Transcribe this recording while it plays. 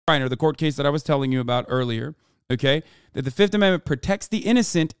Reiner, the court case that I was telling you about earlier, okay, that the Fifth Amendment protects the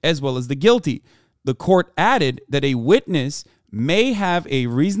innocent as well as the guilty. The court added that a witness may have a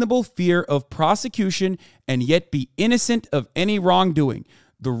reasonable fear of prosecution and yet be innocent of any wrongdoing.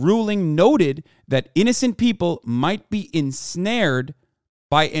 The ruling noted that innocent people might be ensnared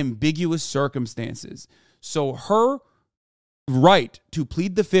by ambiguous circumstances. So her right to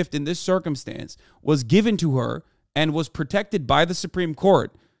plead the fifth in this circumstance was given to her and was protected by the Supreme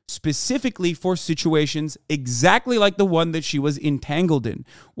Court, specifically for situations exactly like the one that she was entangled in,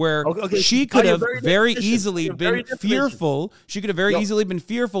 where she could have very easily been fearful. She could have very easily been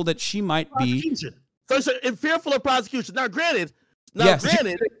fearful that she might be fearful of prosecution. Now, granted,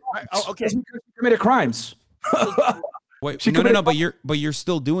 okay, she committed crimes. Wait, no, but you're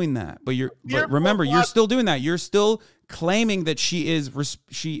still doing that. But remember, you're still doing that. You're still claiming that she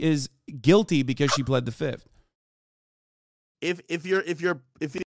is guilty because she pled the fifth. If